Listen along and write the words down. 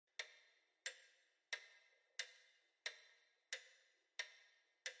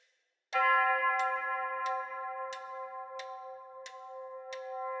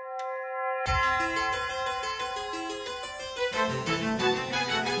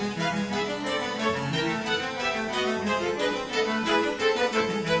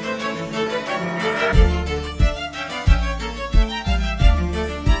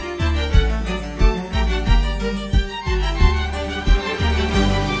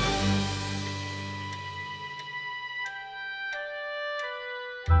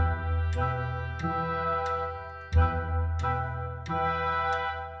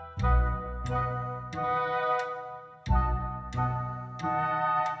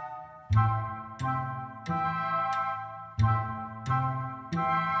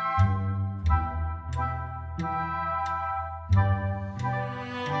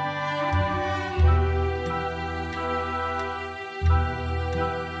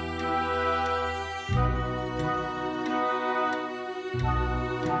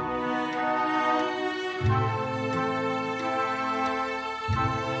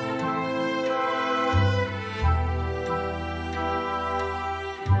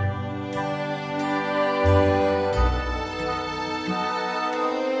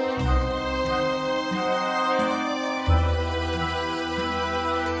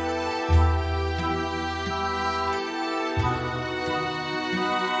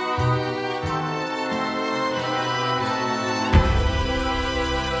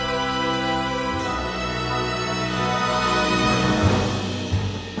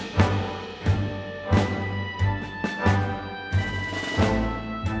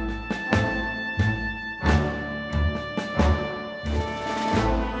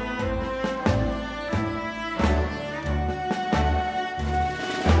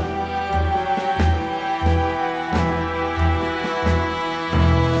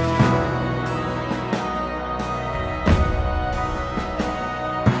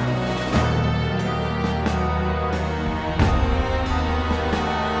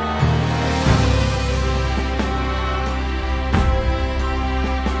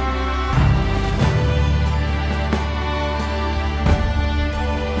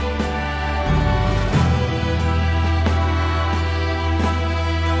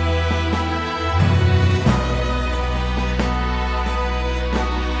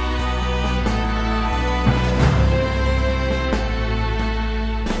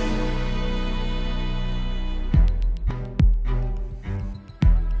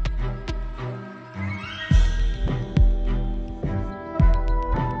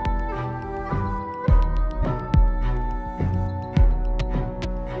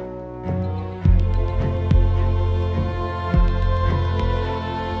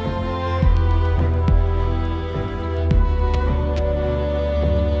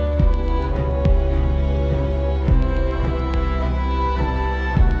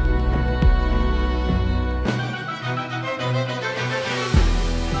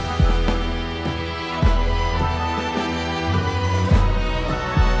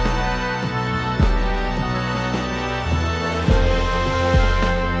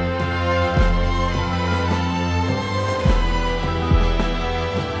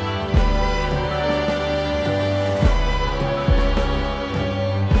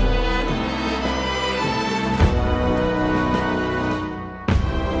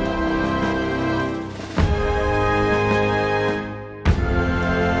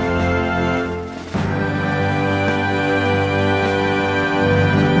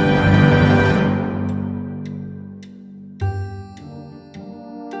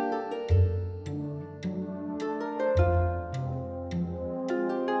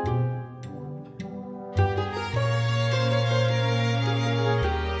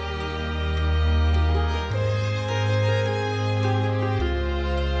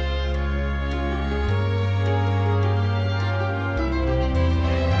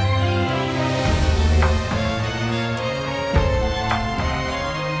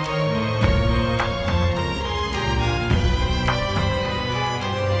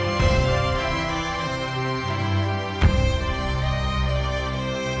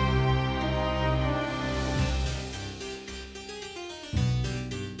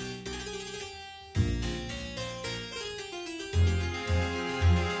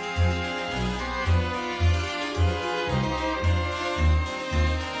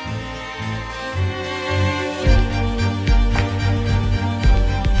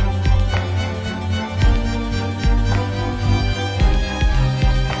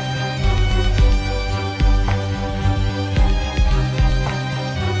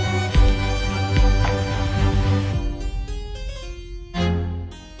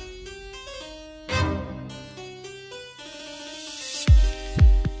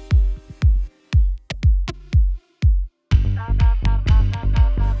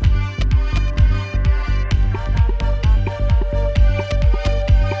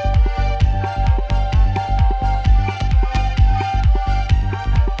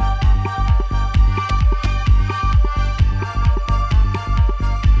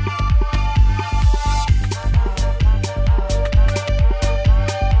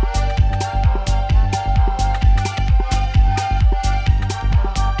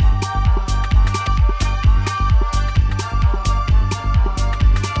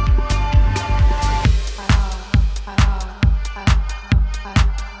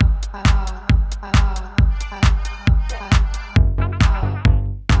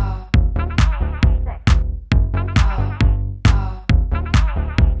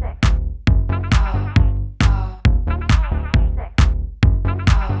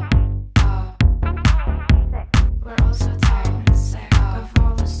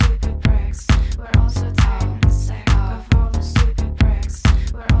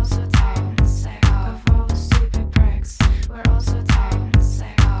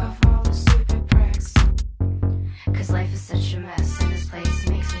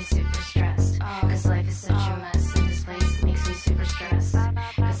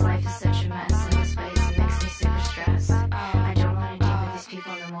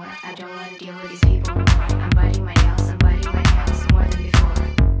deal with these people anymore. I'm biting my nails, I'm biting my nails more than before.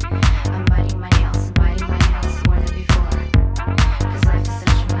 I'm biting my nails, I'm biting my nails more than before. Cause life is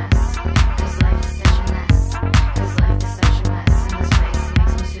such a mess. Cause life is such a mess. Cause life is such a mess. And this place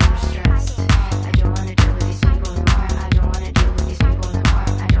makes me super stressed. I don't wanna deal with these people anymore. I don't wanna deal with these people anymore.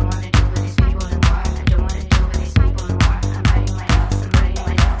 I don't wanna deal with these people anymore. I don't wanna deal with these people anymore. I'm biting my nails, I'm biting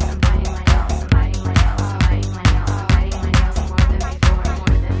my nails, I'm biting my nails, I'm biting my nails, I'm biting my nails, I'm biting my nails more than before,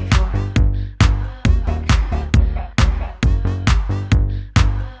 more than before.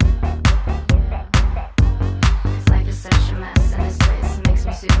 Cause life is such a mess and this place makes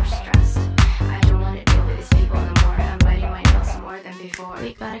me super stressed. I don't wanna deal with these people anymore. I'm biting my nails more than before.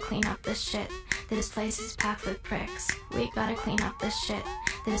 We gotta clean up this shit. This place is packed with pricks. We gotta clean up this shit.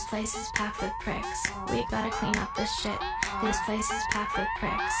 This place is packed with pricks. We gotta clean up this shit. This place is packed with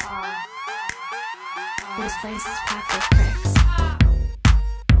pricks. This place is packed with pricks.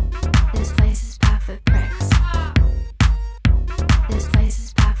 This place is packed with pricks. This place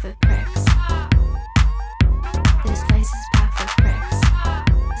is packed with pricks. This place is packed with pricks.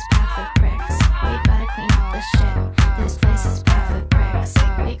 It's packed with pricks. We gotta clean up this shit. This place is packed with pricks.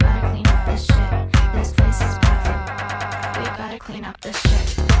 We gotta clean up this shit. This place is packed with. We gotta clean up this shit.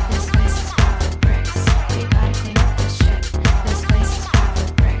 This place is packed with bricks. We gotta clean up this shit. This place is packed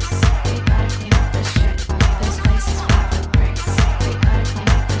with bricks. We gotta clean up this shit. This place is packed with bricks. We gotta clean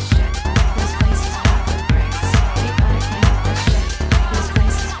up this shit. This place is packed with bricks. We gotta clean up this shit. This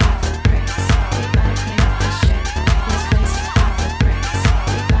place is packed with bricks. We gotta clean up this shit. This place is packed with bricks.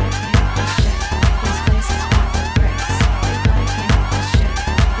 We gotta clean up this shit. This place is packed with bricks. We gotta clean up this shit.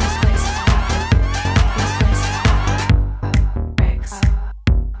 This place is packed with. This place is packed with bricks. Packed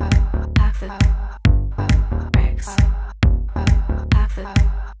with bricks. Packed with.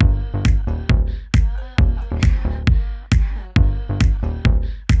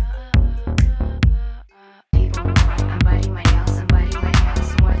 People more. I'm biting my nails, I'm biting my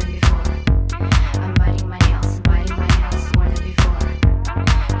nails more than before. I'm biting my nails, I'm biting my nails more than before.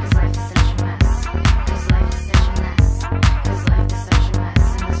 Cause life is such a mess. Cause life is such a mess. Cause life is such a mess.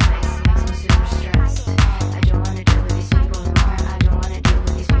 And this place makes me super stressed. I don't wanna deal with these people anymore. I don't wanna deal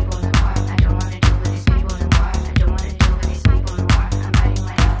with these people anymore. I don't wanna deal with these people anymore. I don't wanna deal with these people anymore. I'm biting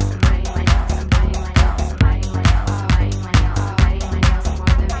my nails, I'm biting my nails, I'm biting my nails, I'm biting my nails, I'm biting my nails, I'm biting my nails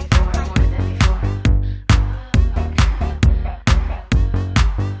more than before, more than before.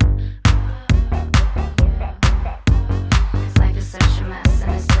 Cause life is such a mess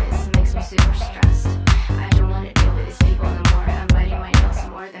and this place makes me super stressed. I don't wanna deal with these people anymore. I'm biting my nails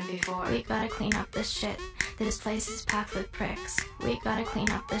more than before. We gotta clean up this shit. This place is packed with pricks. We gotta clean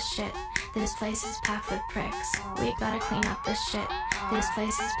up this shit. This place is packed with pricks. We gotta clean up this shit. This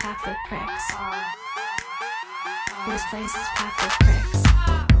place is packed with pricks. This place is packed with pricks.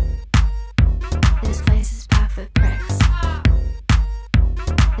 This place is packed with pricks.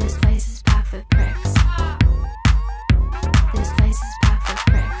 This place is packed with pricks. This place is packed with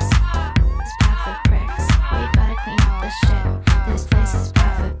pricks. It's packed with pricks. We gotta clean up this shit. This place is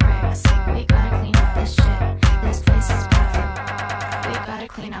packed with pricks. We gotta clean up this shit. This place is packed with. We gotta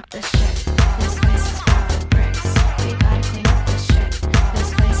clean up this shit.